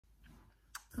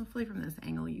Hopefully from this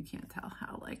angle you can't tell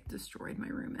how like destroyed my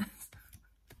room is.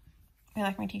 You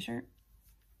like my t-shirt?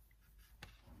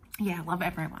 Yeah, love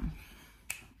everyone.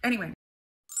 Anyway,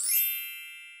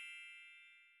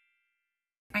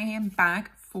 I am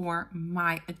back for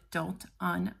my adult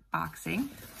unboxing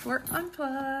for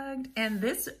Unplugged. And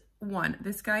this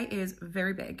guy is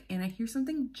very big, and I hear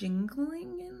something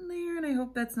jingling in there, and I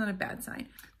hope that's not a bad sign.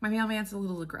 My mailman's a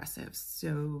little aggressive,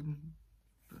 so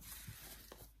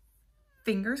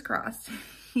fingers crossed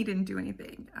he didn't do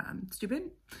anything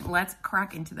stupid. Let's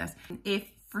crack into this. If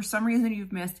for some reason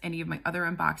you've missed any of my other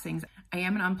unboxings, I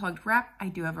am an Unplugged rep. I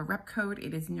do have a rep code.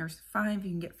 It is NURSE5.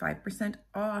 You can get 5%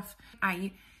 off.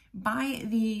 I buy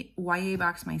the YA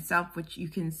box myself, which you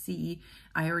can see.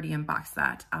 I already unboxed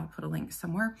that. I'll put a link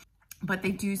somewhere. But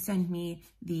they do send me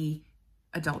the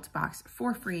adult box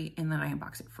for free, and then I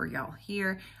unbox it for y'all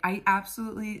here. I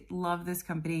absolutely love this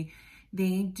company.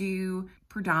 They do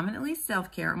predominantly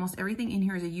self-care. Almost everything in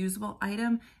here is a usable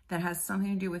item that has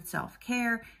something to do with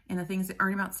self-care, and the things that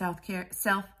aren't about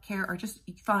self-care are just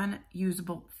fun,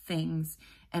 usable things.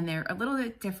 And they're a little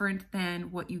bit different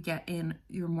than what you get in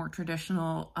your more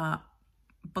traditional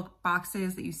book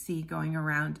boxes that you see going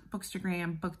around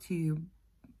Bookstagram, BookTube.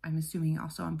 I'm assuming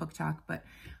also on Book Talk, but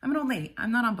I'm an old lady.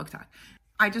 I'm not on Book Talk.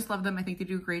 I just love them. I think they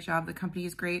do a great job. The company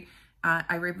is great.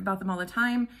 I rave about them all the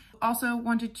time. Also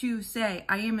wanted to say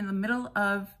I am in the middle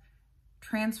of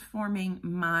transforming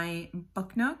my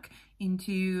book nook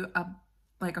into a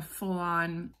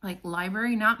full-on like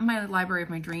library, not my library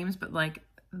of my dreams, but like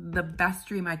the best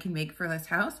dream I can make for this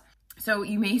house. So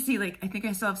you may see, like, I think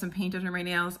I still have some paint under my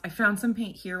nails. I found some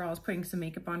paint here while I was putting some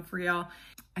makeup on for y'all.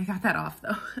 I got that off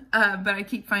though, but I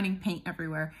keep finding paint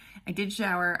everywhere. I did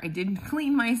shower. I did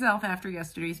clean myself after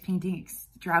yesterday's painting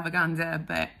extravaganza,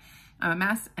 but I'm a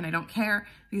mess and I don't care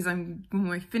because when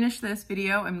we finish this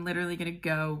video, I'm literally gonna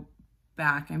go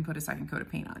back and put a second coat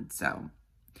of paint on. So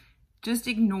just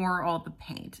ignore all the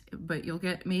paint, but you'll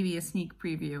get maybe a sneak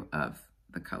preview of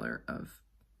the color of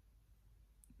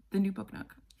the new book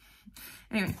nook.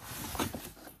 Anyway,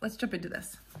 let's jump into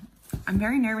this. I'm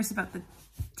very nervous about the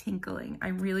tinkling. I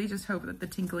really just hope that the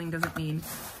tinkling doesn't mean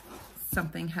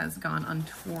something has gone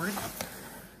untoward,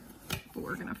 but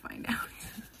we're gonna find out.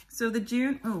 So the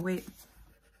June, oh wait,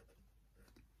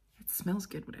 it smells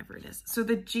good, whatever it is. So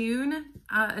the June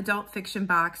adult fiction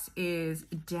box is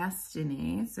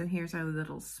Destiny. So here's our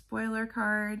little spoiler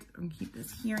card. I'm gonna keep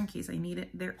this here in case I need it.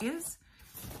 There is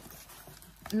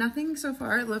nothing so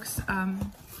far. It looks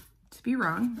to be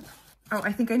wrong. Oh,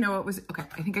 I think I know what was, okay.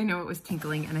 I think I know what was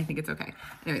tinkling, and I think it's okay.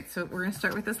 Anyway, so we're gonna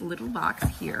start with this little box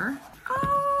here.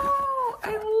 Oh,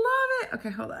 I love it. Okay,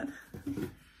 hold on.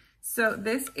 So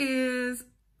this is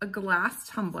a glass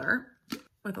tumbler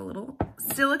with a little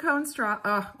silicone straw.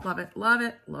 Oh, love it, love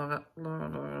it, love it,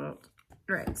 love it.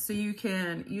 Right, so you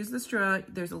can use the straw.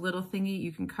 There's a little thingy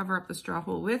you can cover up the straw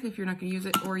hole with if you're not gonna use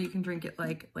it, or you can drink it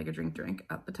like a drink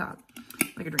at the top,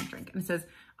 like a drink. And it says,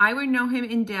 I would know him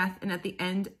in death and at the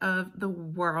end of the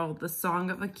world, the Song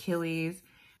of Achilles.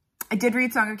 I did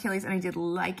read Song of Achilles and I did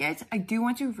like it. I do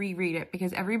want to reread it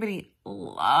because everybody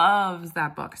loves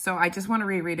that book. So I just want to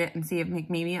reread it and see if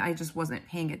maybe I just wasn't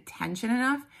paying attention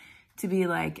enough to be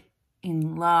like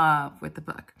in love with the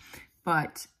book.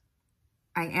 But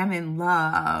I am in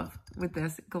love with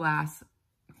this glass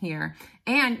here.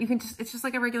 And you can just, it's just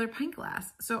like a regular pint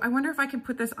glass. So I wonder if I can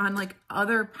put this on like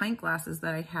other pint glasses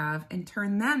that I have and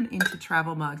turn them into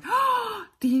travel mugs.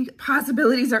 The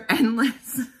possibilities are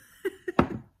endless.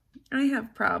 I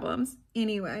have problems.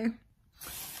 Anyway,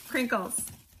 crinkles.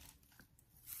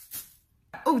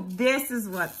 Oh, this is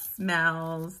what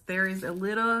smells. There is a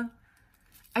little,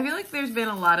 I feel like there's been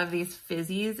a lot of these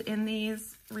fizzies in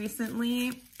these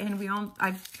recently, and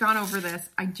I've gone over this.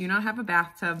 I do not have a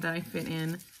bathtub that I fit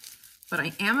in, but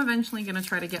I am eventually gonna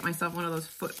try to get myself one of those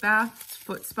foot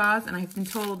spas, and I've been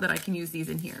told that I can use these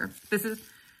in here. This is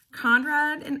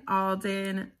Conrad and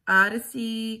Alden,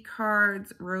 Odyssey,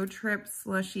 Cards, Road Trip,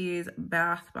 Slushies,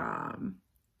 Bath Bomb.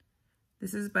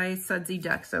 This is by Sudsy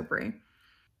Duck Soapry.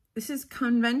 This is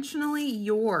Conventionally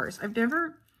Yours. I've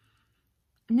never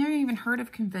even heard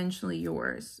of Conventionally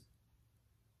Yours.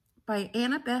 By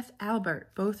Annabeth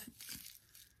Albert, both,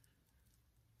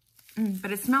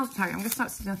 but it smells tired. I'm gonna stop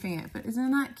sniffing it, but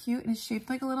isn't that cute? And it's shaped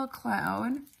like a little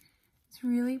cloud. It's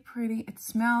really pretty. It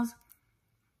smells,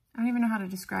 I don't even know how to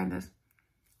describe this.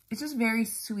 It's just very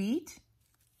sweet.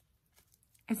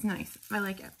 It's nice, I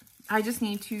like it. I just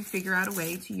need to figure out a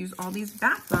way to use all these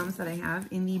bath bombs that I have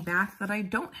in the bath that I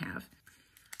don't have.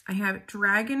 I have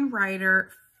Dragon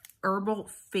Rider Herbal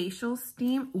Facial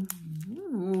Steam.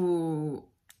 Ooh.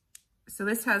 So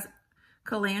this has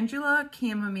calendula,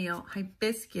 chamomile,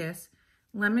 hibiscus,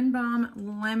 lemon balm,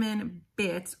 lemon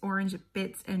bits, orange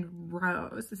bits, and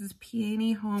rose. This is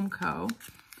Peony Home Co.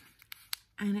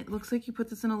 And it looks like you put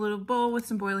this in a little bowl with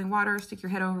some boiling water, stick your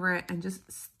head over it, and just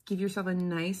give yourself a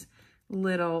nice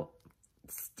little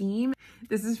steam.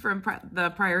 This is from the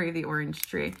Priory of the Orange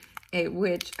Tree,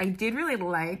 which I did really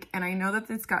like. And I know that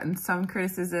it's gotten some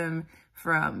criticism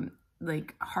from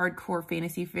like hardcore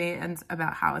fantasy fans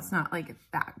about how it's not like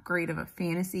that great of a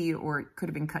fantasy, or it could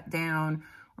have been cut down,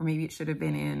 or maybe it should have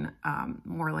been in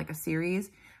more like a series.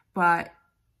 But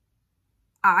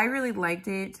I really liked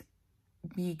it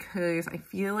because I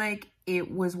feel like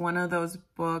it was one of those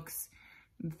books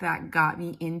that got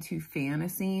me into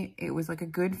fantasy. It was like a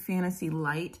good fantasy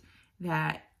light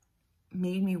that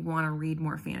made me want to read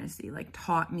more fantasy, like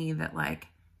taught me that like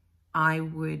I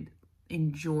would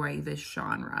enjoy this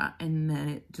genre, and then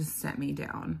it just sent me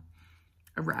down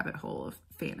a rabbit hole of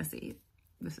fantasy.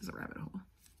 This is a rabbit hole.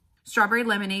 Strawberry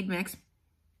lemonade mix,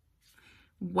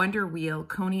 Wonder Wheel,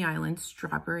 Coney Island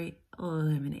strawberry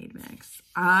lemonade mix.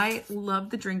 I love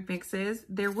the drink mixes.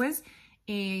 There was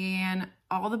an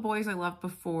All the Boys I Loved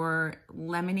Before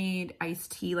lemonade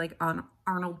iced tea, like on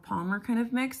Arnold Palmer kind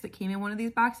of mix that came in one of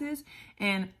these boxes,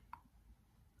 and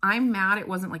I'm mad it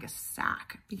wasn't like a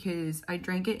sack because I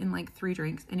drank it in like 3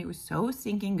 drinks and it was so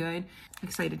stinking good.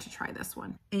 Excited to try this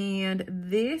one. And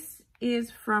this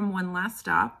is from One Last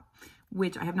Stop,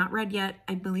 which I have not read yet.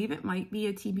 I believe it might be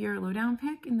a TBR Lowdown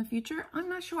pick in the future. I'm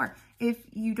not sure. If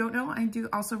you don't know, I do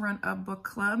also run a book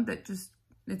club that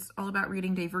it's all about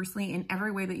reading diversely in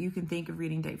every way that you can think of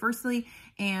reading diversely.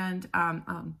 And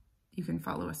you can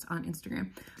follow us on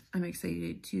Instagram. I'm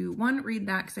excited to, one, read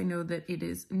that because I know that it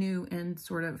is new and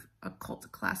sort of a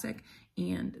cult classic,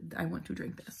 and I want to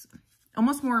drink this.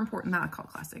 Almost more important than a cult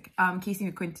classic. Casey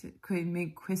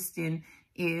McQuiston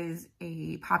is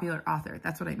a popular author.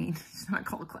 That's what I mean. It's not a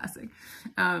cult classic.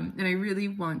 And I really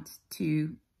want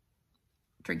to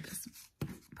drink this.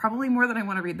 Probably more than I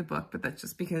want to read the book, but that's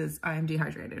just because I'm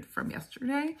dehydrated from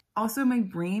yesterday. Also, my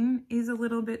brain is a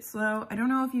little bit slow. I don't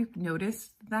know if you've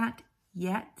noticed that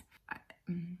yet.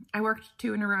 I worked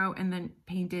 2 in a row and then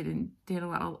painted and did a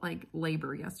lot of like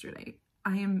labor yesterday.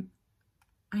 I am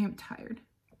tired.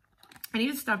 I need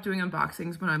to stop doing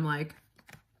unboxings when I'm like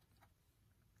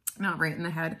not right in the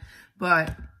head,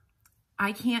 but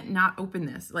I can't not open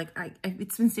this. Like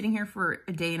it's been sitting here for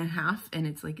a day and a half, and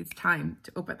it's like, it's time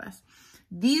to open this.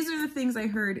 These are the things I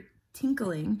heard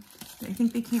tinkling. I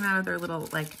think they came out of their little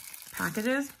like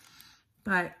packages,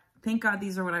 but thank God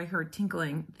these are what I heard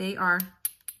tinkling. They are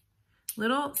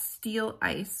little steel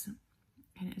ice,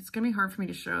 and it's gonna be hard for me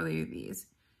to show you these.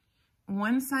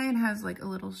 One side has like a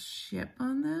little ship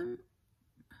on them.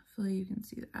 Hopefully you can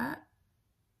see that.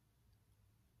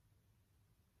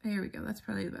 There we go, that's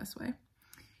probably the best way.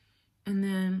 And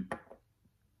then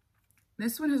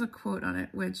this one has a quote on it,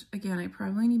 which again, I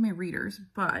probably need my readers,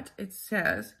 but it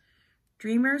says,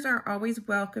 "Dreamers are always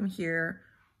welcome here,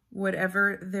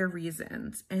 whatever their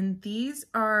reasons." And these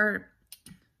are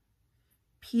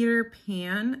Peter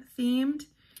Pan themed,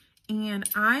 and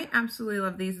I absolutely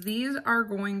love these. These are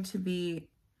going to be,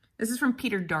 this is from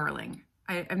Peter Darling.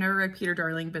 I've never read Peter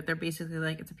Darling, but they're basically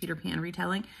like, it's a Peter Pan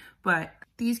retelling, but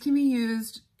these can be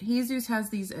used, Jesus has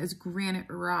these as granite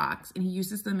rocks, and he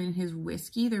uses them in his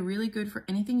whiskey. They're really good for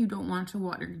anything you don't want to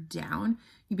water down.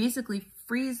 You basically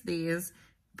freeze these,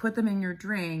 put them in your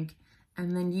drink,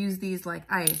 and then use these like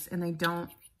ice, and they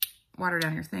don't water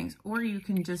down your things. Or you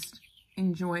can just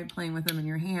enjoy playing with them in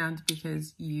your hand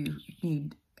because you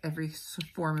need every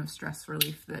form of stress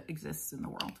relief that exists in the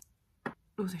world.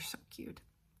 Oh, they're so cute.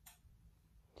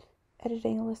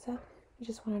 Editing Alyssa, I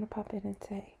just wanted to pop in and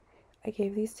say I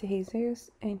gave these to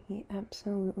Jesus and he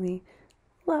absolutely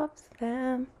loves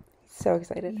them. He's so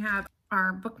excited. We have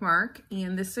our bookmark,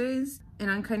 and this is An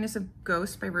Unkindness of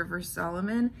Ghosts by River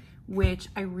Solomon, which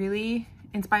I really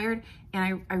inspired,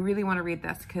 and I really want to read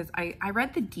this because I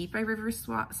read The Deep by River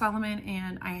Solomon,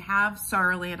 and I have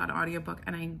Sorrowland on audiobook,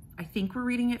 and I think we're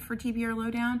reading it for TBR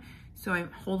Lowdown, so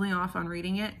I'm holding off on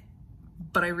reading it,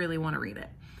 but I really want to read it.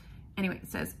 Anyway,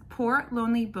 it says, "Poor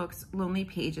lonely books, lonely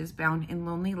pages bound in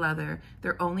lonely leather,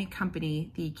 their only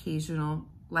company the occasional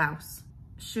louse.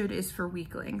 Should is for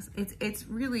weaklings." It's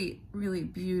really, really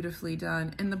beautifully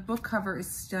done, and the book cover is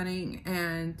stunning,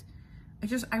 and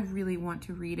I really want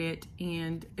to read it.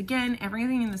 And again,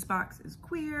 everything in this box is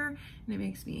queer, and it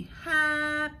makes me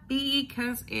happy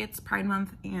because it's Pride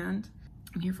Month and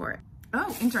I'm here for it.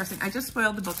 Oh, interesting. I just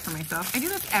spoiled the book for myself. I do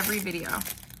this every video.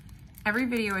 Every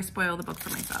video I spoil the book for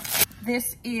myself.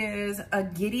 This is A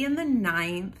Gideon the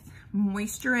Ninth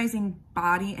moisturizing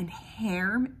body and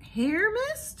hair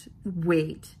mist.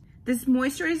 Wait, this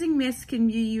moisturizing mist can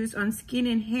be used on skin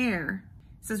and hair.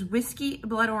 It says whiskey,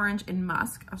 blood orange, and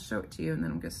musk. I'll show it to you and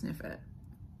then I'm gonna sniff it.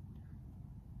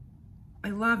 I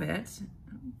love it.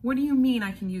 What do you mean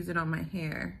I can use it on my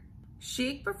hair?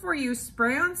 Shake before use,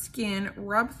 spray on skin,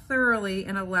 rub thoroughly,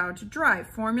 and allow to dry.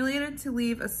 Formulated to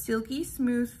leave a silky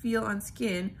smooth feel on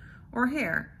skin or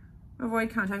hair. Avoid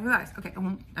contact with eyes. Okay,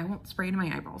 I won't spray it in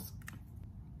my eyeballs.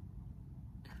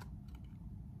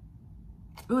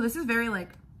 Oh, this is very like,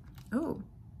 oh,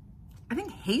 I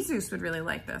think Jesus would really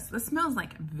like this. This smells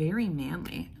like very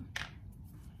manly.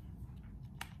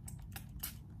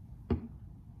 I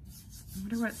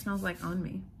wonder what it smells like on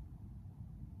me.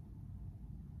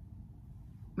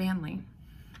 Manly,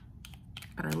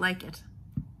 but I like it.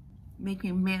 Make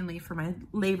me manly for my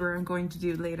labor I'm going to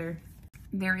do later.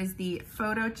 There is the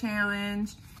photo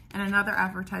challenge and another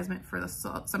advertisement for the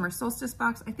summer solstice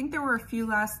box. I think there were a few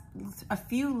left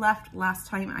last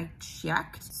time I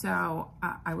checked, so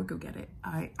I would go get it.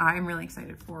 I'm really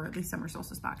excited for the summer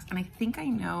solstice box, and I think I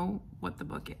know what the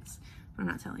book is, but I'm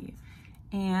not telling you.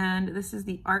 And this is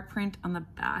the art print on the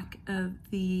back of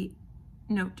the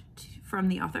note from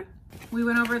the author. We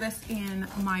went over this in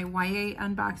my YA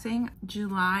unboxing.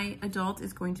 July adult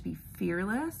is going to be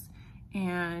fearless,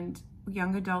 and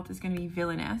young adult is going to be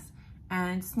villainous.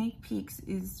 And sneak peeks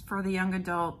is for the young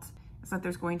adult is that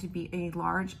there's going to be a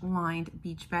large lined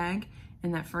beach bag,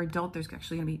 and that for adult there's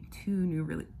actually going to be two new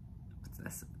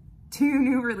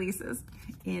releases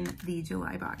in the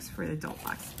July box for the adult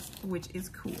box, which is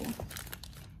cool.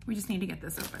 We just need to get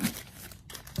this open.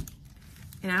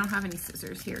 And I don't have any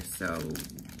scissors here, so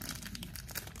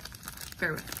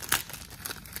bear with me.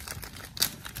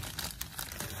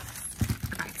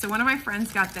 Okay, so one of my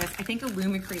friends got this. I think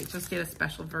Illumicrate just did a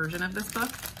special version of this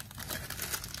book.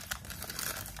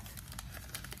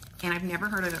 And I've never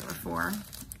heard of it before.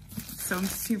 So I'm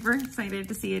super excited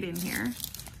to see it in here.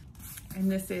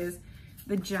 And this is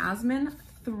The Jasmine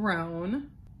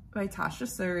Throne by Tasha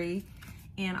Suri.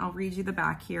 And I'll read you the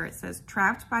back here. It says,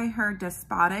 trapped by her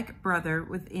despotic brother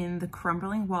within the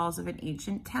crumbling walls of an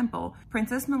ancient temple,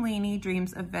 Princess Melanie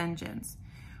dreams of vengeance.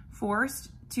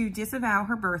 Forced to disavow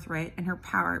her birthright and her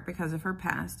power because of her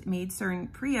past,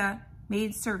 maidservant Priya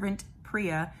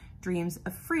dreams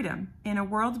of freedom. In a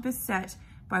world beset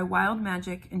by wild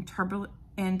magic and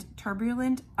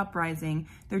turbulent uprising,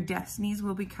 their destinies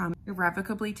will become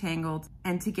irrevocably tangled,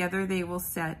 and together they will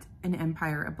set an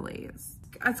empire ablaze.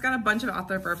 It's got a bunch of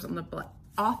author blurbs on the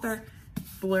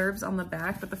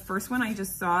back, but the first one I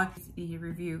just saw is a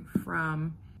review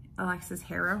from Alexis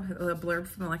Harrow, a blurb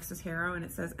from Alexis Harrow, and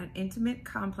it says, an intimate,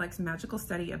 complex, magical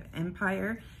study of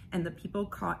empire and the people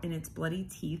caught in its bloody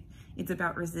teeth. It's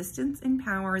about resistance and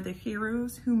power, the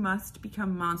heroes who must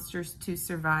become monsters to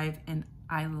survive, and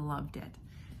I loved it.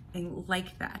 I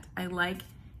like that.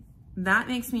 That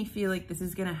makes me feel like this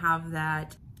is gonna have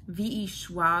that V.E.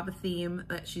 Schwab theme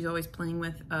that she's always playing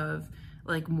with, of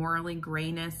like morally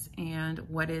grayness and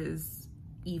what is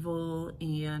evil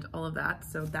and all of that.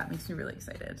 So that makes me really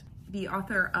excited. The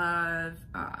author of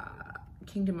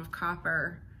Kingdom of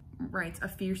Copper writes a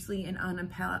fiercely and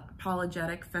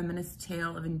unapologetic feminist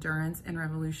tale of endurance and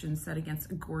revolution set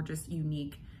against a gorgeous,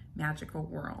 unique, magical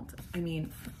world. I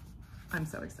mean, I'm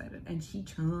so excited. And she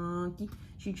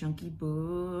chunky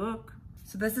book.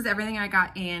 So this is everything I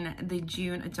got in the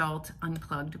June Adult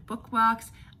Unplugged book box.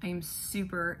 I'm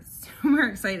super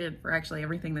excited for actually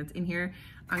everything that's in here.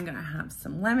 I'm gonna have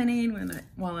some lemonade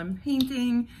while I'm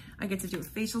painting. I get to do a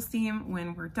facial steam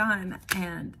when we're done,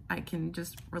 and I can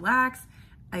just relax.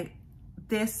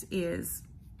 This is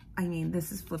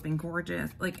flipping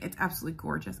gorgeous. Like, it's absolutely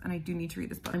gorgeous, and I do need to read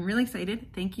this book. I'm really excited.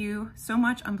 Thank you so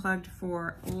much, Unplugged,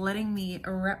 for letting me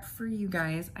rep for you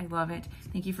guys. I love it.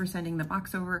 Thank you for sending the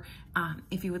box over.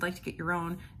 If you would like to get your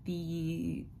own,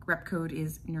 the rep code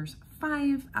is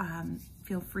NURSE5.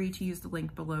 Feel free to use the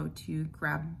link below to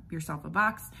grab yourself a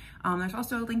box. There's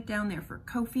also a link down there for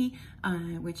Ko-fi,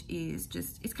 which is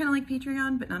just, it's kind of like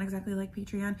Patreon, but not exactly like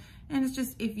Patreon. And it's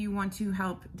just, if you want to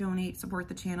help donate, support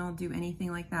the channel, do anything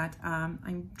like that.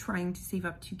 I'm trying to save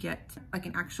up to get like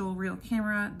an actual real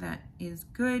camera that is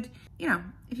good. You know,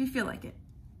 if you feel like it,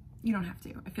 you don't have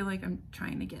to. I feel like I'm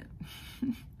trying to get,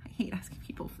 I hate asking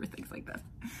people for things like this.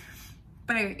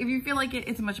 But anyway, if you feel like it,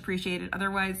 it's much appreciated.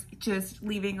 Otherwise, just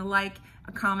leaving a like,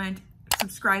 a comment,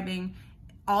 subscribing,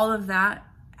 all of that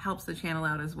helps the channel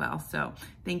out as well. So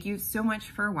thank you so much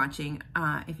for watching.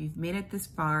 If you've made it this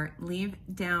far, leave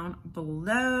down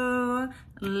below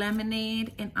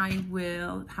lemonade and I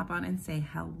will hop on and say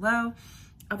hello.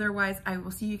 Otherwise, I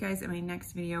will see you guys in my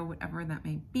next video, whatever that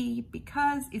may be,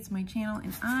 because it's my channel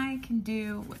and I can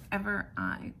do whatever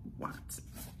I want.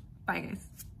 Bye, guys.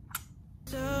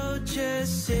 So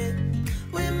just sit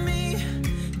with me,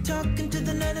 talking to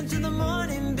the night until the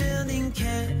morning, building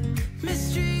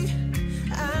chemistry.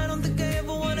 I don't think I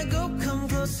ever wanna go come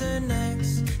closer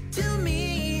next to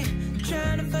me,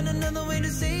 trying to find another way to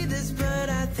say this, but